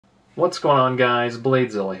What's going on, guys?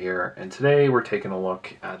 BladeZilla here, and today we're taking a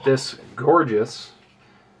look at this gorgeous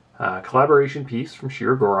collaboration piece from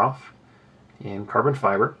Shirogorov in carbon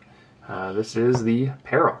fiber. This is the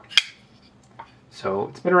Pero. So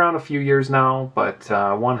it's been around a few years now, but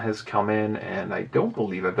one has come in, and I don't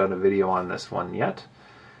believe I've done a video on this one yet.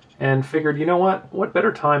 And figured, you know what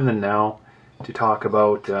better time than now to talk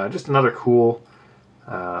about just another cool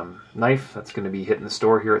knife that's going to be hitting the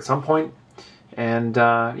store here at some point. And,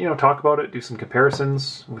 talk about it, do some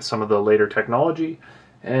comparisons with some of the later technology,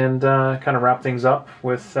 and kind of wrap things up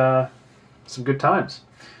with some good times.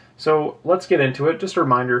 So let's get into it. Just a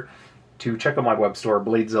reminder to check out my web store,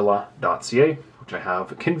 BladeZilla.ca, which I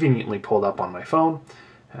have conveniently pulled up on my phone.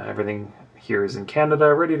 Everything here is in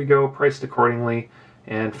Canada, ready to go, priced accordingly.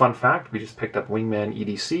 And fun fact, we just picked up Wingman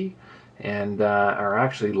EDC, and are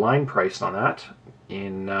actually line priced on that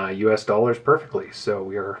in US dollars perfectly. So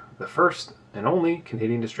we are the first and only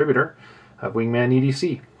Canadian distributor of Wingman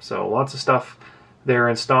EDC. So lots of stuff there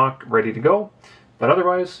in stock, ready to go. But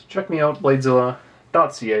otherwise, check me out,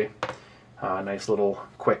 BladeZilla.ca. Nice little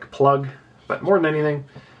quick plug. But more than anything,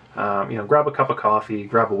 grab a cup of coffee,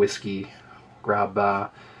 grab a whiskey, grab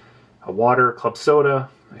a water, club soda.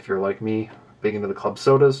 If you're like me, big into the club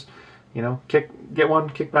sodas, get one,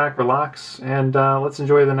 kick back, relax, and let's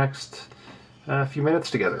enjoy the next few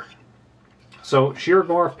minutes together. So,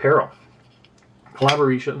 Shirogorov Pero.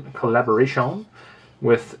 Collaboration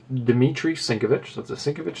with Dmitry Sinkevich. So it's a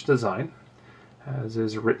Sinkevich design, as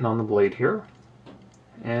is written on the blade here,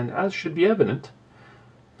 and as should be evident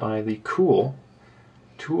by the cool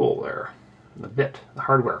tool there, the bit, the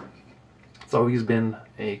hardware. It's always been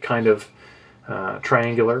a kind of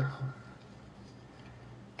triangular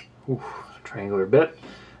bit,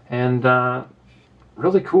 and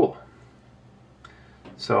really cool.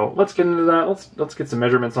 So let's get into that. Let's get some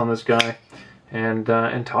measurements on this guy. And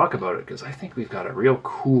talk about it, because I think we've got a real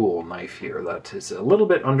cool knife here that is a little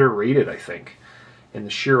bit underrated, I think, in the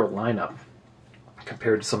Shiro lineup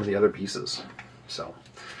compared to some of the other pieces. So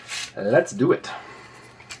let's do it.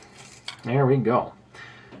 There we go.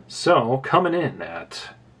 So coming in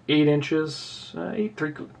at 8 inches, 8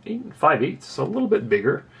 5/8, so a little bit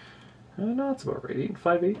bigger. No, that's about right. 8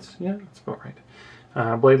 5/8. Yeah, that's about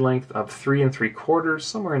right. Blade length of 3 3/4,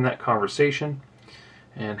 somewhere in that conversation,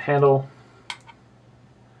 and handle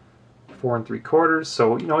 4 3/4.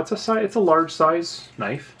 So it's a large size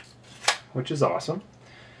knife, which is awesome.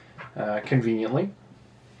 Conveniently,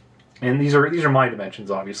 and these are my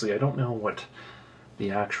dimensions. Obviously, I don't know what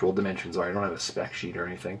the actual dimensions are. I don't have a spec sheet or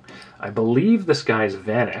anything. I believe this guy's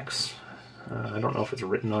Vanex. I don't know if it's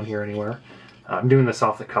written on here anywhere. I'm doing this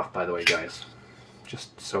off the cuff, by the way, guys,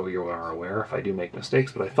 just so you are aware if I do make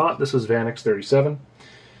mistakes. But I thought this was Vanex 37,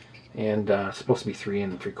 and supposed to be 3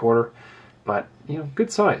 3/4. But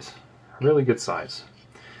good size. Really good size.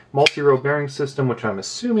 Multi-row bearing system, which I'm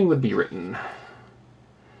assuming would be written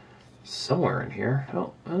somewhere in here.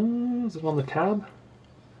 Oh, is it on the tab?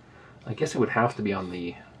 I guess it would have to be on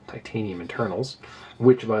the titanium internals,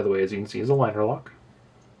 which, by the way, as you can see, is a liner lock.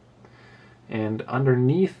 And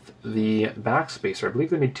underneath the backspacer, I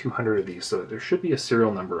believe they made 200 of these, so there should be a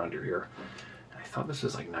serial number under here. I thought this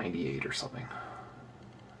was like 98 or something.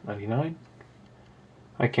 99?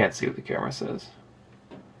 I can't see what the camera says.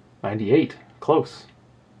 98. Close.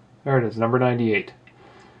 There it is, number 98.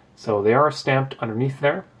 So they are stamped underneath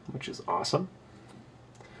there, which is awesome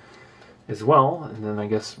as well. And then I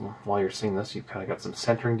guess while you're seeing this, you've kind of got some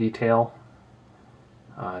centering detail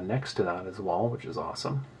next to that as well, which is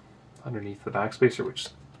awesome. Underneath the backspacer, which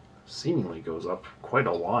seemingly goes up quite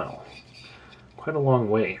a while. Quite a long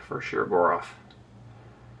way for Shirogorov,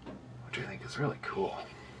 which I think is really cool.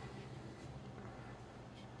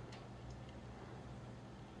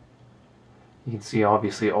 You can see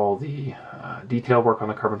obviously all the detail work on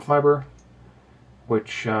the carbon fiber,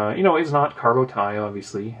 which is not carbo tie.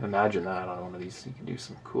 Obviously, imagine that on one of these. You can do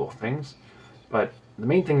some cool things. But the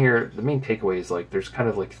main thing here, the main takeaway is like there's kind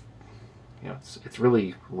of like it's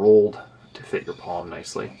really rolled to fit your palm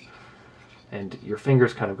nicely, and your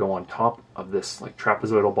fingers kind of go on top of this like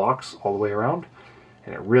trapezoidal box all the way around,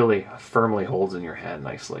 and it really firmly holds in your hand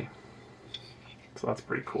nicely. So that's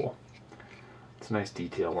pretty cool. It's nice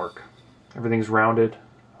detail work. Everything's rounded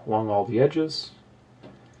along all the edges,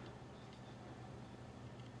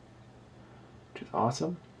 which is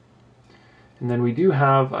awesome. And then we do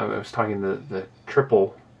have, I was talking the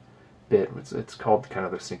triple bit, it's called kind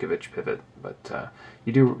of the Sinkevich pivot, but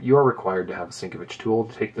you are required to have a Sinkevich tool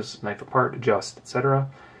to take this knife apart, adjust, etc.,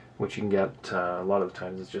 which you can get a lot of the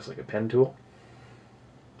times it's just like a pen tool.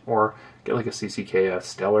 Or get like a CCK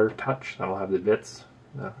Stellar Touch, that'll have the bits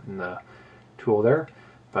in the tool there.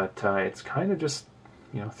 but it's kind of just,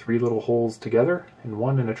 you know, 3 little holes together and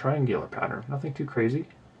 1 in a triangular pattern. Nothing too crazy,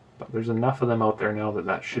 but there's enough of them out there now that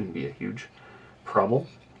that shouldn't be a huge problem.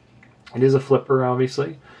 It is a flipper,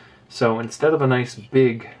 obviously, so instead of a nice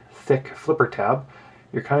big thick flipper tab,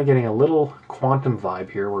 you're kind of getting a little quantum vibe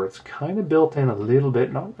here where it's kind of built in a little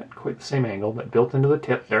bit, not at quite the same angle, but built into the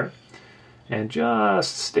tip there, and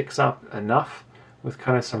just sticks up enough with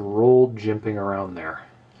kind of some rolled jimping around there.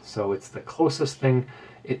 So it's the closest thing.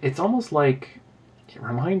 It's almost like, it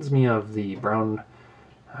reminds me of the Brown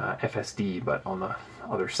FSD, but on the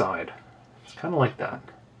other side. It's kind of like that.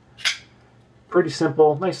 Pretty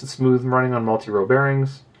simple, nice and smooth, running on multi-row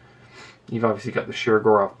bearings. You've obviously got the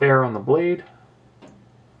Shirogorov Pero on the blade.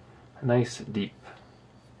 A nice deep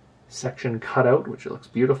section cutout, which looks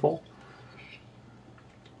beautiful.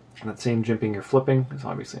 And that same jimping you're flipping is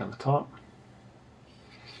obviously on the top.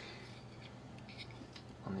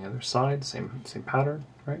 On the other side, same pattern,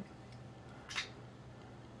 right?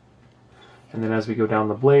 And then as we go down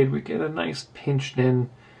the blade, we get a nice pinched in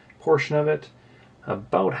portion of it,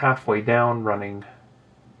 about halfway down, running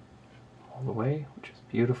all the way, which is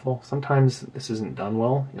beautiful. Sometimes this isn't done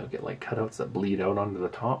well. You'll get like cutouts that bleed out onto the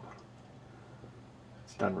top.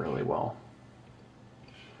 It's done really well.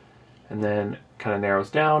 And then kind of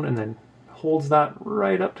narrows down and then holds that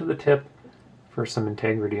right up to the tip for some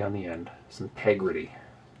integrity on the end. Some integrity.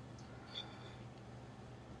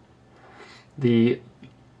 The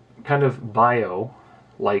kind of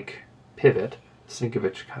bio-like pivot,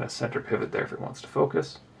 Sinkevich kind of center pivot there if it wants to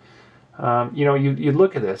focus. You know, you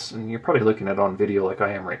look at this, and you're probably looking at it on video like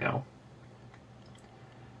I am right now,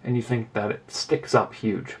 and you think that it sticks up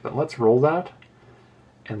huge. But let's roll that,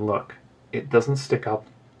 and look, it doesn't stick up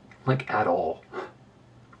like at all.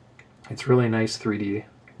 It's really nice 3D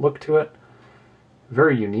look to it,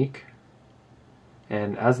 very unique.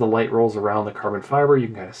 And as the light rolls around the carbon fiber, you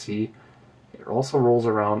can kind of see it also rolls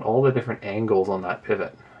around all the different angles on that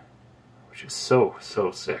pivot, which is so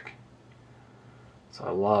sick. So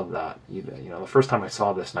I love that. You know, the first time I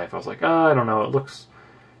saw this knife, I was like, I don't know.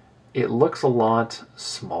 It looks a lot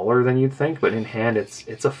smaller than you'd think, but in hand,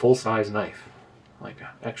 it's a full size knife. Like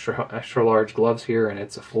extra large gloves here, and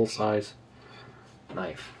it's a full size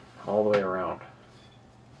knife all the way around.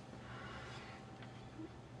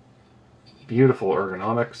 Beautiful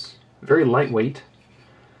ergonomics, very lightweight.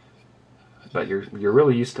 But you're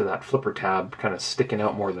really used to that flipper tab kind of sticking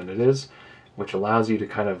out more than it is, which allows you to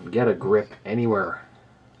kind of get a grip anywhere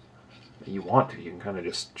that you want to. You can kind of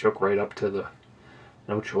just choke right up to the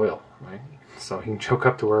no choil, right? So you can choke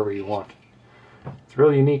up to wherever you want. It's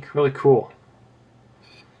really unique, really cool.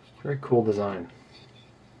 Very cool design.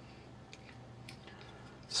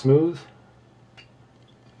 Smooth.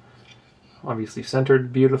 Obviously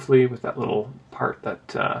centered beautifully with that little part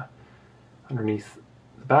that underneath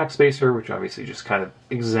the backspacer, which obviously just kind of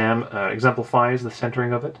exemplifies the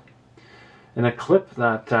centering of it. And a clip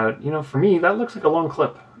that, you know, for me, that looks like a long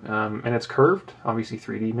clip. And it's curved, obviously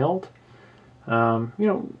 3D milled. You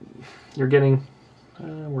know, you're getting,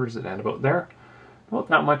 where does it end? About there. About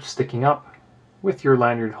that much sticking up with your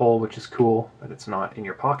lanyard hole, which is cool, but it's not in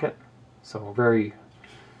your pocket. So very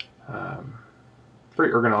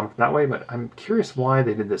ergonomic that way, but I'm curious why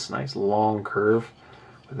they did this nice long curve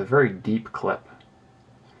with a very deep clip.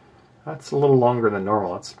 That's a little longer than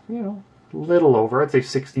normal. It's, you know, a little over. I'd say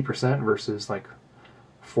 60% versus like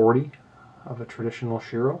 40 of a traditional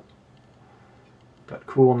Shiro. But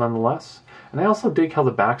cool nonetheless. And I also dig how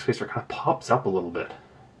the backspacer kind of pops up a little bit.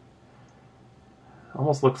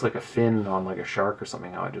 Almost looks like a fin on like a shark or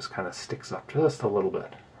something, how it just kind of sticks up just a little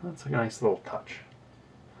bit. That's a nice little touch.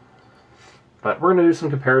 But we're going to do some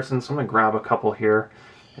comparisons. So I'm going to grab a couple here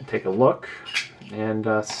and take a look and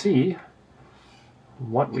see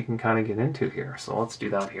what we can kind of get into here. So let's do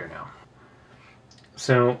that here now.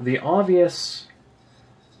 So the obvious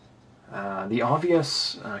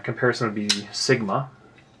comparison would be Sigma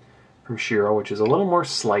from Shiro, which is a little more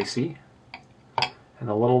slicey and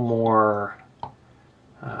a little more,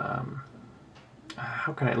 a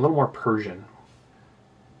little more Persian.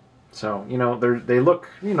 So, you know, they look,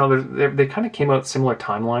 you know, they kind of came out similar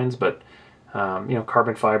timelines, but, you know,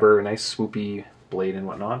 carbon fiber, a nice swoopy blade and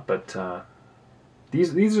whatnot, but these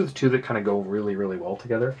are the two that kind of go really, really well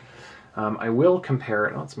together. I will compare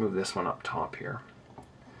it. Let's move this one up top here.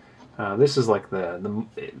 This is like the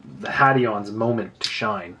Hadion's moment to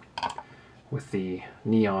shine with the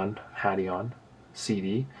neon Hadion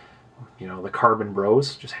CD. You know, the carbon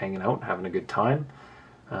bros just hanging out, having a good time.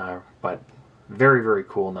 But very, very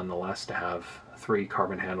cool nonetheless to have 3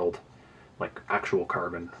 carbon handled, like actual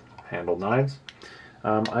carbon handled knives.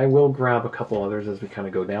 I will grab a couple others as we kind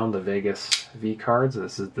of go down. The Vegas V cards.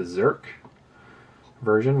 This is the Zerk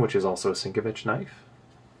version, which is also a Sinkevich knife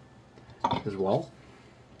as well.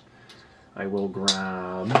 I will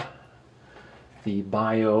grab the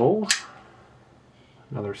Bio,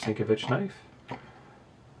 another Sinkevich knife.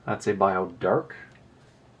 That's a Bio Dark.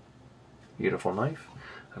 Beautiful knife.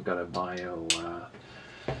 I've got a Bio,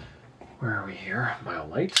 where are we here? Bio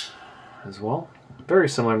Light as well. Very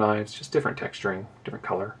similar knives, just different texturing, different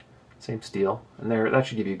color, same steel. And there, that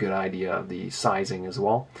should give you a good idea of the sizing as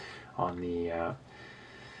well. On the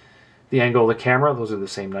angle of the camera, those are the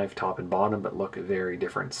same knife top and bottom, but look very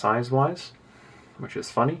different size-wise, which is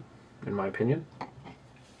funny, in my opinion.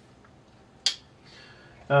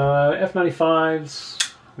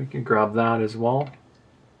 F95s, we can grab that as well.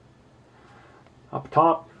 Up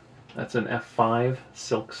top, that's an F5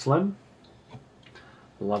 Silk Slim.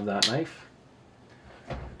 Love that knife.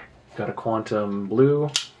 Got a Quantum Blue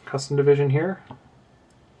Custom Division here,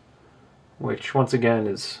 which once again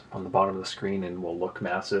is on the bottom of the screen and will look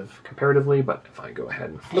massive comparatively, but if I go ahead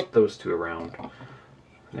and flip those two around,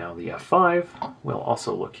 now the F5 will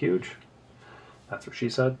also look huge. That's what she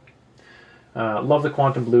said. Love the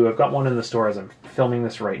Quantum Blue. I've got one in the store as I'm filming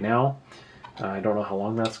this right now. I don't know how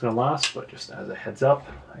long that's going to last, but just as a heads up,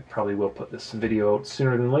 I probably will put this video out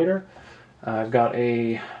sooner than later. I've got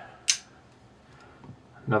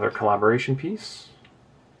another collaboration piece,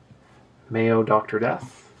 Mayo Dr.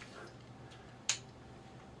 Death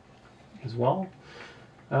as well.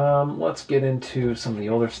 Let's get into some of the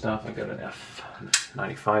older stuff. I got an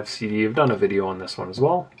F95 CD. I've done a video on this one as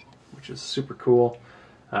well, which is super cool.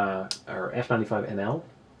 Our F95 NL,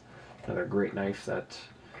 another great knife that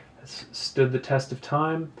has stood the test of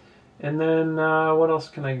time. And then what else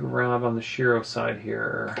can I grab on the Shiro side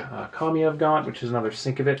here? Kami I've got, which is another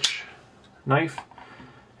Sinkevich knife.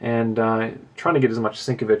 And trying to get as much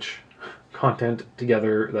Sinkevich content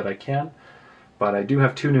together that I can. But I do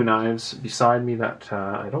have two new knives beside me that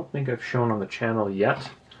I don't think I've shown on the channel yet,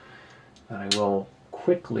 that I will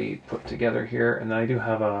quickly put together here. And then I do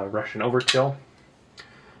have a Russian Overkill.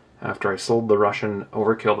 After I sold the Russian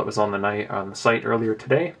Overkill that was on the site earlier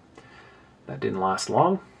today. That didn't last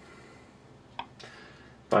long.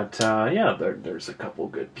 But yeah, there's a couple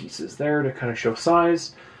good pieces there to kind of show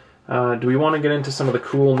size. Do we want to get into some of the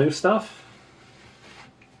cool new stuff?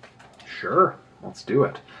 Sure, let's do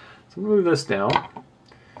it. So move this down,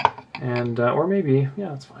 and or maybe, yeah,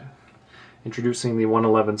 that's fine. Introducing the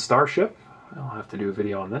 111 Starship. I'll have to do a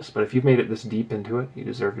video on this, but if you've made it this deep into it, you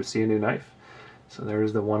deserve to see a new knife. So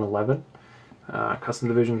there's the 111 Custom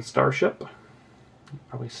Division Starship. You've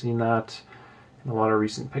probably seen that in a lot of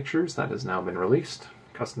recent pictures. That has now been released.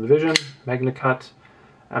 Custom Division, Magna Cut,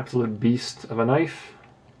 absolute beast of a knife.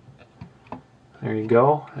 There you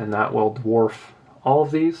go, and that will dwarf all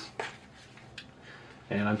of these.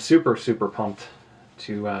 And I'm super, super pumped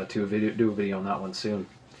to do a video on that one soon,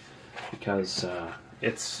 because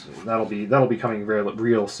that'll be coming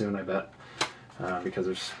real soon, I bet, because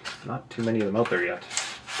there's not too many of them out there yet.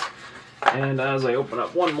 And as I open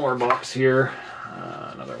up one more box here,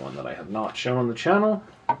 another one that I have not shown on the channel,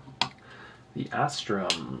 the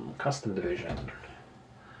Astrum Custom Division,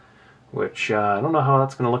 which I don't know how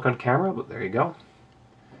that's going to look on camera, but there you go.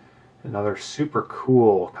 Another super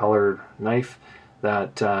cool colored knife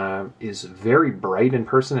that is very bright in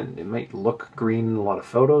person. It might look green in a lot of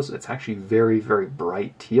photos. It's actually very, very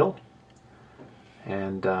bright teal.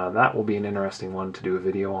 And that will be an interesting one to do a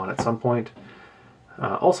video on at some point.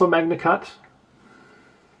 Also Magna Cut.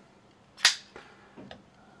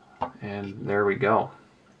 And there we go.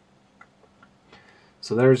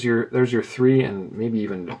 So there's your three, and maybe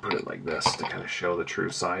even to put it like this to kind of show the true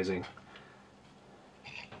sizing.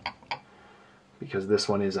 Because this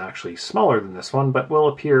one is actually smaller than this one, but will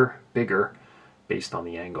appear bigger based on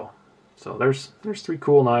the angle. So there's three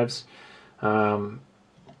cool knives. God,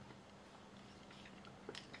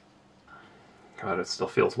 it still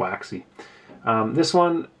feels waxy. This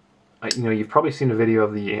one, you've probably seen a video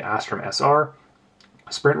of the Astrum SR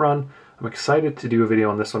Sprint Run. I'm excited to do a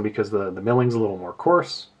video on this one because the milling's a little more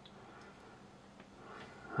coarse.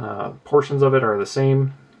 Portions of it are the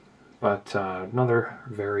same, but another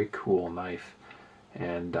very cool knife.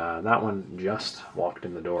 And that one just walked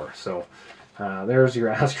in the door. So there's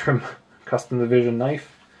your Astrum Custom Division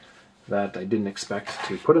knife that I didn't expect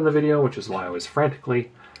to put in the video, which is why I was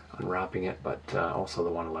frantically unwrapping it, but also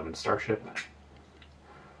the 111 Starship.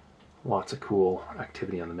 Lots of cool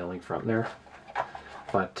activity on the milling front there.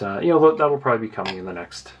 But that'll probably be coming in the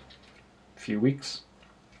next few weeks,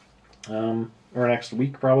 or next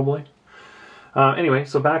week probably. Anyway,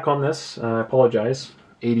 so back on this. I apologize,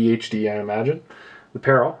 ADHD, I imagine. the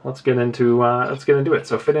Pero. Let's get into it.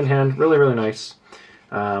 So fit in hand, really, really nice.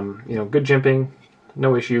 You know, good jimping,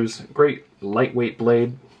 no issues. Great lightweight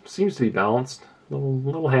blade. Seems to be balanced.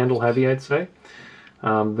 Little handle heavy, I'd say.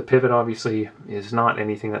 The pivot obviously is not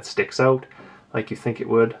anything that sticks out like you think it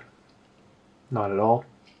would. Not at all.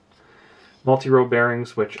 Multi-row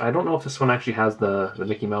bearings, which I don't know if this one actually has the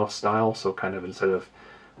Mickey Mouse style, so kind of instead of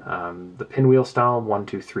the pinwheel style, 1,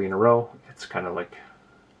 2, 3 in a row, it's kind of like,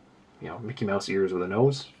 you know, Mickey Mouse ears with a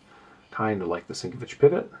nose, kind of like the Sinkevich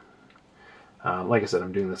pivot. Like I said,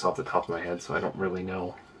 I'm doing this off the top of my head, so I don't really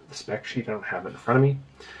know the spec sheet. I don't have it in front of me.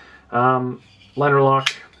 Liner lock,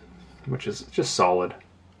 which is just solid.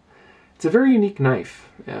 It's a very unique knife.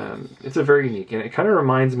 It's a very unique, and it kind of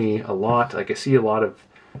reminds me a lot, like I see a lot of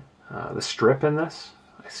the strip in this.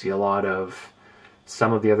 I see a lot of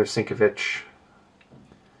some of the other Sinkevich,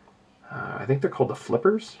 I think they're called the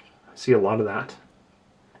flippers. I see a lot of that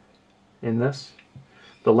in this.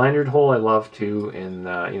 The lanyard hole I love too, and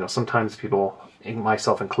you know, sometimes people,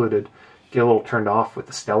 myself included, get a little turned off with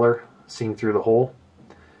the stellar seeing through the hole.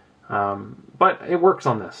 But it works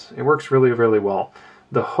on this. It works really, really well.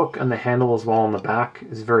 The hook and the handle as well on the back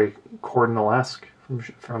is very Cordonel-esque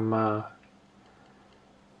from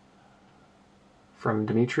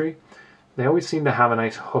Dimitri. They always seem to have a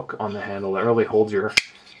nice hook on the handle that really holds your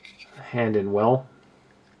hand in well.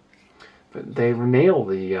 But they nail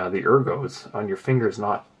the ergos on your fingers,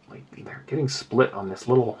 not like they're getting split on this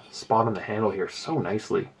little spot on the handle here so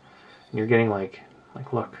nicely. And you're getting like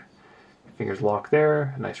look, your fingers lock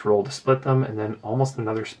there, a nice roll to split them, and then almost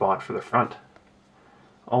another spot for the front.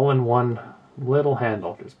 All in one little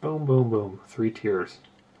handle, just boom, boom, boom, 3 tiers.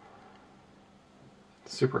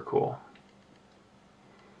 Super cool.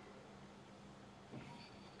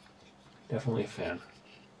 Definitely a fan.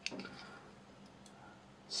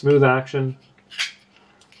 Smooth action.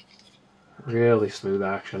 Really smooth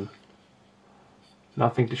action.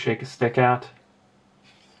 Nothing to shake a stick at.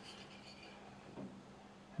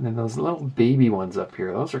 And then those little baby ones up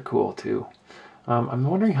here, those are cool too. I'm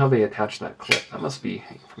wondering how they attach that clip. That must be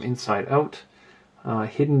from inside out,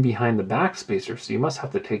 hidden behind the back spacer, so you must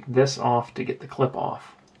have to take this off to get the clip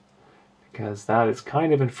off. Because that is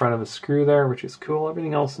kind of in front of a screw there, which is cool.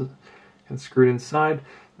 Everything else is screwed inside.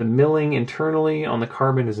 The milling internally on the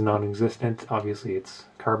carbon is non-existent. Obviously it's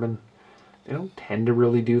carbon. They don't tend to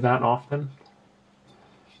really do that often.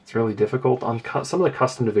 It's really difficult. On some of the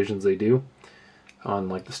custom divisions they do. On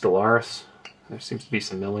like the Stellaris, there seems to be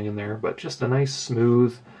some milling in there, but just a nice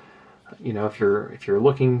smooth, you know, if you're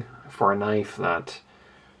looking for a knife that,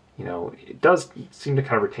 you know, it does seem to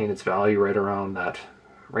kind of retain its value right around that.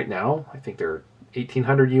 Right now, I think they're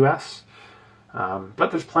 1800 US.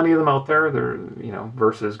 But there's plenty of them out there. They're, you know,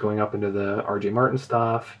 versus going up into the RJ Martin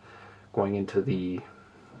stuff, going into the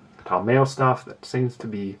Tom Mayo stuff that seems to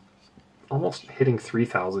be almost hitting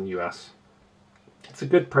 3,000 US. It's a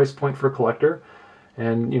good price point for a collector,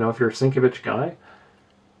 and you know, if you're a Sinkevich guy,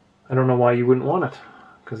 I don't know why you wouldn't want it,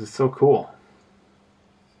 because it's so cool.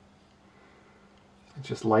 It's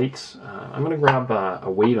just light. I'm gonna grab a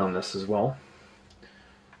weight on this as well,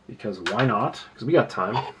 because why not? Because we got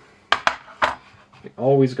time. We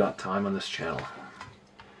always got time on this channel.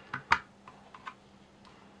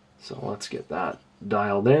 So let's get that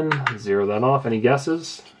dialed in, zero that off. Any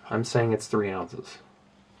guesses? I'm saying it's 3 ounces.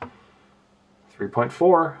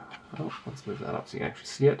 3.4. Oh, let's move that up so you can actually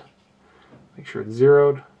see it. Make sure it's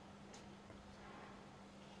zeroed.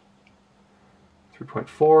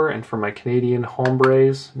 3.4, and for my Canadian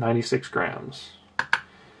hombres, 96 grams.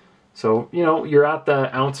 So, you know, you're at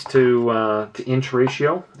the ounce to inch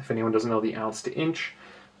ratio. If anyone doesn't know the ounce to inch,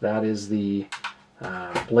 that is the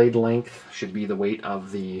blade length should be the weight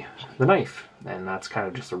of the knife. And that's kind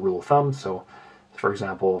of just a rule of thumb. So, for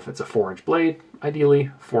example, if it's a 4-inch blade,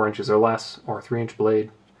 ideally 4 inches or less, or a 3-inch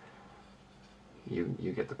blade,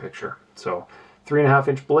 you get the picture. So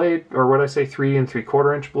 3.5-inch blade, or what I say, 3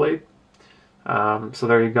 3/4-inch blade. So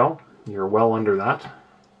there you go. You're well under that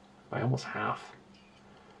by almost half,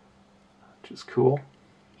 which is cool.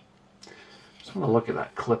 Just want to look at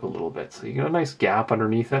that clip a little bit. So you get a nice gap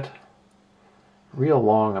underneath it. Real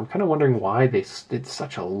long. I'm kind of wondering why they did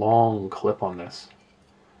such a long clip on this.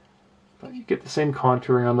 But you get the same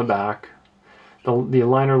contouring on the back. The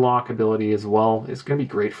aligner lock ability as well is going to be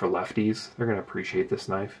great for lefties. They're going to appreciate this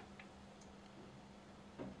knife.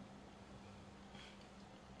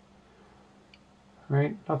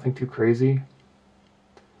 Right, nothing too crazy.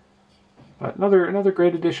 But another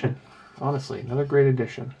great addition. Honestly, another great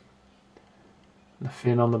addition. The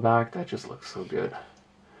fin on the back, that just looks so good.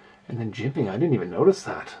 And then jimping, I didn't even notice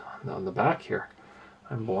that on the back here.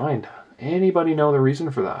 I'm blind. Anybody know the reason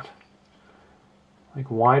for that? Like,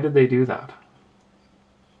 why did they do that?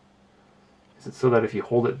 Is it so that if you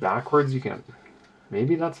hold it backwards, you can...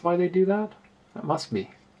 Maybe that's why they do that? That must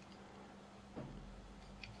be.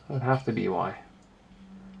 That would have to be why.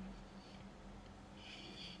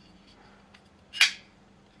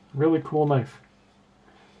 Really cool knife.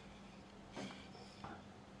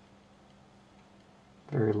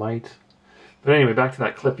 Very light. But anyway, back to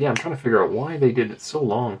that clip. Yeah, I'm trying to figure out why they did it so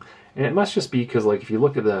long. And it must just be because, like, if you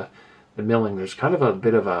look at the milling, there's kind of a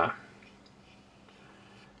bit of an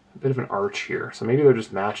arch here. So maybe they're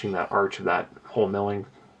just matching that arch of that whole milling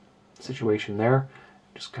situation there.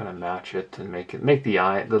 Just kind of match it and make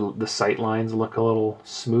the sight lines look a little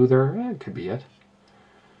smoother. It could be it.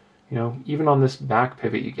 You know, even on this back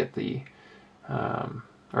pivot, you get the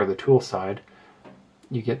or the tool side,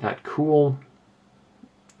 you get that cool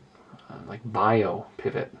like bio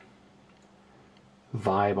pivot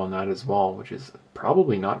vibe on that as well, which is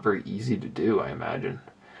probably not very easy to do, I imagine.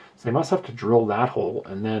 So they must have to drill that hole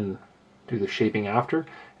and then do the shaping after.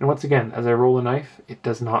 And once again, as I roll the knife, it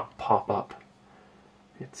does not pop up.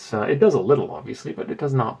 It does a little, obviously, but it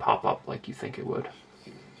does not pop up like you think it would.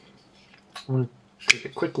 I'm going to take a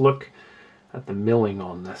quick look at the milling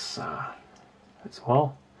on this as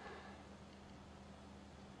well.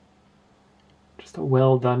 Just a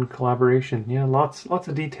well done collaboration. Yeah, lots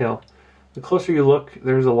of detail. The closer you look,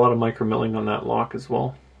 there's a lot of micro milling on that lock as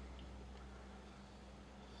well.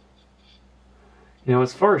 You know,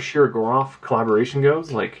 as far as Shirogorov collaboration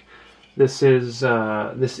goes, like this is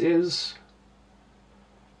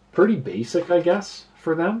pretty basic, I guess,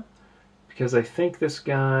 for them, because I think this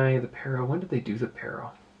guy, the Pero, when did they do the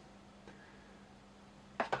Pero?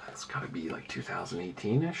 It's got to be like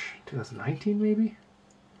 2018-ish, 2019 maybe.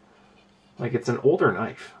 Like, it's an older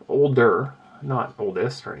knife, older, not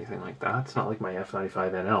oldest or anything like that. It's not like my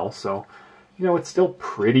F95 NL, so you know, it's still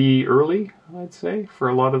pretty early, I'd say, for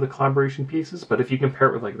a lot of the collaboration pieces. But if you compare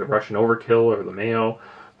it with like the Russian Overkill or the Mayo,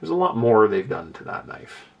 there's a lot more they've done to that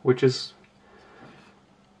knife, which is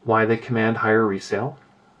why they command higher resale,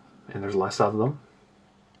 and there's less of them.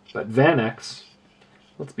 But Van X,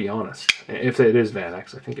 let's be honest, if it is Van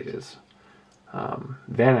X, I think it is.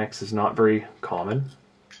 Van X is not very common,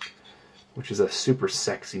 which is a super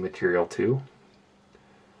sexy material too.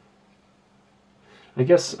 I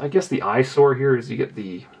guess the eyesore here is you get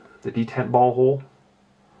the detent ball hole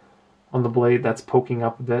on the blade that's poking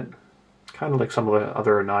up a bit, kind of like some of the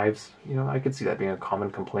other knives. You know, I could see that being a common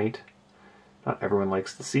complaint. Not everyone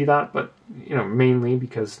likes to see that, but you know, mainly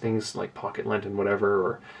because things like pocket lint and whatever,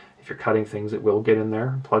 or if you're cutting things, it will get in there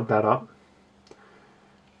and plug that up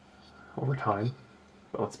over time.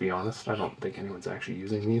 But let's be honest, I don't think anyone's actually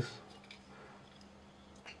using these.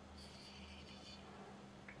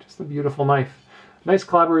 Just a beautiful knife. Nice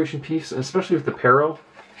collaboration piece, especially with the Pero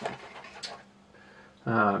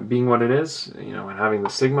being what it is, you know, and having the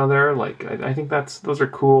Sigma there. Like, I think those are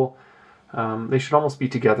cool. They should almost be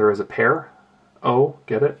together as a pair. Oh,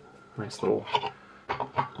 get it? Nice little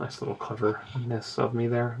cleverness of me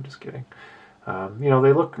there. I'm just kidding. You know,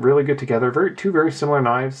 they look really good together. Two very similar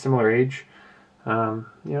knives, similar age. You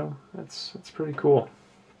know, it's pretty cool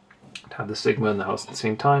to have the Sigma in the house at the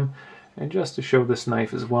same time. And just to show this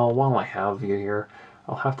knife as well, while I have you here,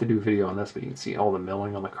 I'll have to do a video on this, but you can see all the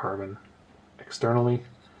milling on the carbon externally.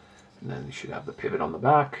 And then you should have the pivot on the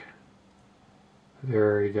back.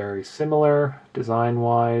 Very, very similar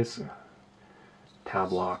design-wise.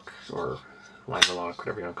 Tab lock or liner lock,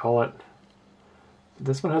 whatever you want to call it.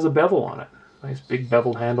 This one has a bevel on it. Nice big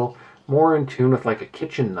beveled handle. More in tune with like a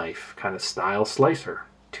kitchen knife kind of style slicer.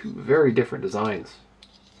 Two very different designs.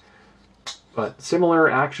 But similar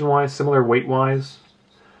action-wise, similar weight-wise.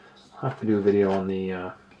 I'll have to do a video on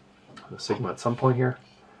the Sigma at some point here.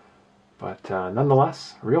 But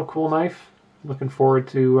nonetheless, a real cool knife. Looking forward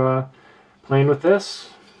to playing with this.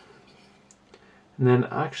 And then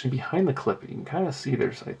actually behind the clip, you can kind of see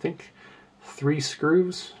there's, I think, 3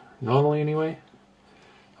 screws, normally anyway.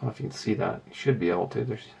 I don't know if you can see that. You should be able to.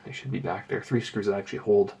 They should be back there. 3 screws that actually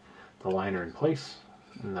hold the liner in place.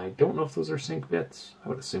 And I don't know if those are sync bits. I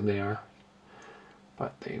would assume they are.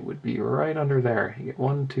 But they would be right under there. You get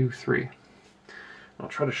 1, 2, 3. I'll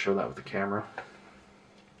try to show that with the camera.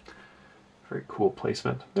 Very cool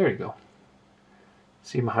placement. There you go.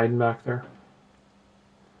 See them hiding back there?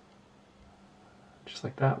 Just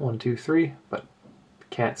like that. 1, 2, 3. But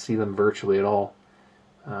can't see them virtually at all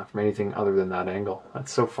from anything other than that angle.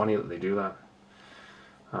 That's so funny that they do that.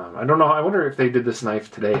 I don't know. I wonder if they did this knife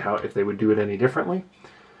today, if they would do it any differently,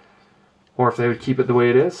 or if they would keep it the way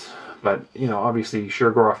it is. But, you know, obviously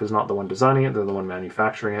Shirogorov is not the one designing it, they're the one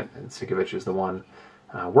manufacturing it, and Sinkevich is the one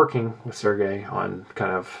working with Sergei on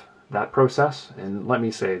kind of that process. And let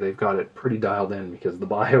me say, they've got it pretty dialed in, because the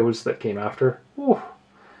bios that came after, whew,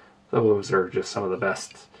 those are just some of the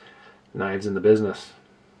best knives in the business.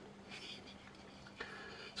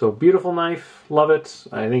 So beautiful knife, love it.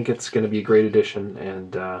 I think it's going to be a great addition,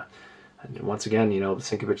 and once again, you know, the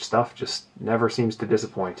Sinkevich stuff just never seems to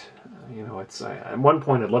disappoint. You know, it's at one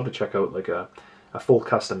point I'd love to check out like a full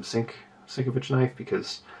custom Sinkevich knife,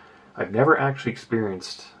 because I've never actually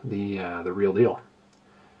experienced the real deal,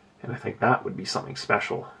 and I think that would be something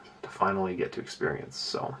special to finally get to experience.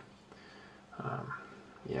 So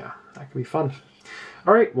yeah, that could be fun.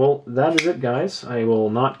 All right, well, that is it, guys. I will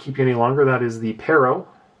not keep you any longer. That is the Pero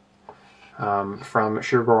from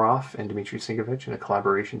Shirogorov and Dmitry Sinkevich in a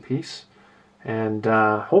collaboration piece. And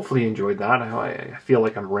hopefully you enjoyed that. I feel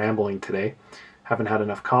like I'm rambling today. Haven't had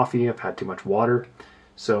enough coffee. I've had too much water.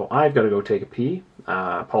 So I've got to go take a pee.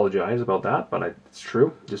 Apologize about that, but it's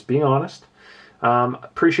true. Just being honest.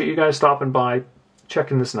 Appreciate you guys stopping by,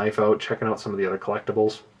 checking this knife out, checking out some of the other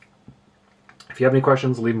collectibles. If you have any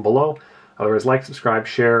questions, leave them below. Otherwise, like, subscribe,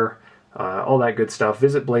 share, all that good stuff.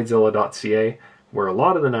 Visit BladeZilla.ca, where a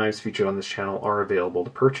lot of the knives featured on this channel are available to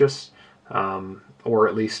purchase, or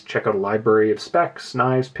at least check out a library of specs,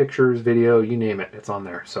 knives, pictures, video, you name it, it's on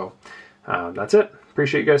there. So that's it.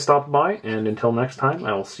 Appreciate you guys stopping by, and until next time,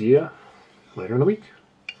 I will see you later in the week.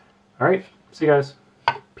 All right, see you guys.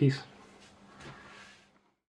 Peace.